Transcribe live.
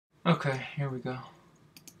Okay, here we go.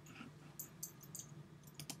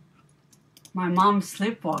 My mom's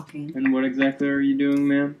sleepwalking. And what exactly are you doing,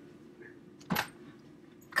 ma'am?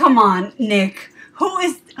 Come on, Nick. Who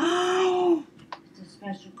is... Oh! It's a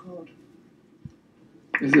special code.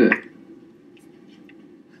 Is it?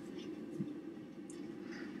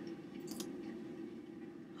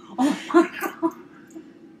 Oh my god.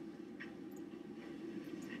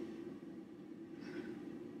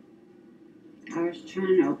 I was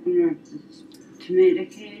trying to open her tomato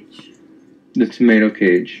cage. The tomato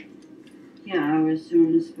cage. Yeah, I was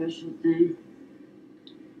doing a special thing.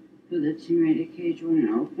 But the tomato cage wouldn't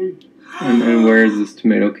open. And where is this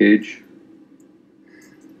tomato cage?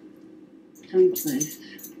 Someplace.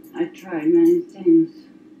 I tried many things.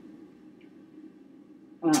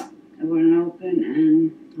 But it wouldn't open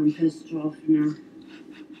and I'm pissed off now.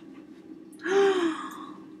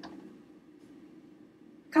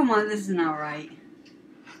 Come on, this is not right.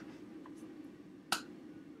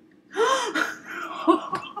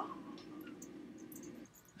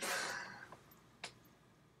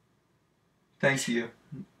 Thank you.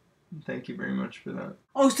 Thank you very much for that.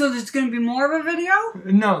 Oh, so there's going to be more of a video?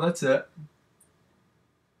 No, that's it.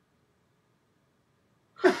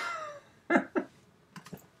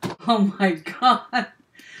 Oh my god.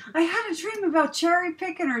 I had a dream about cherry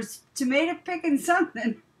picking or tomato picking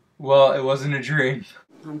something. Well, it wasn't a dream.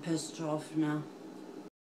 I'm pissed off now.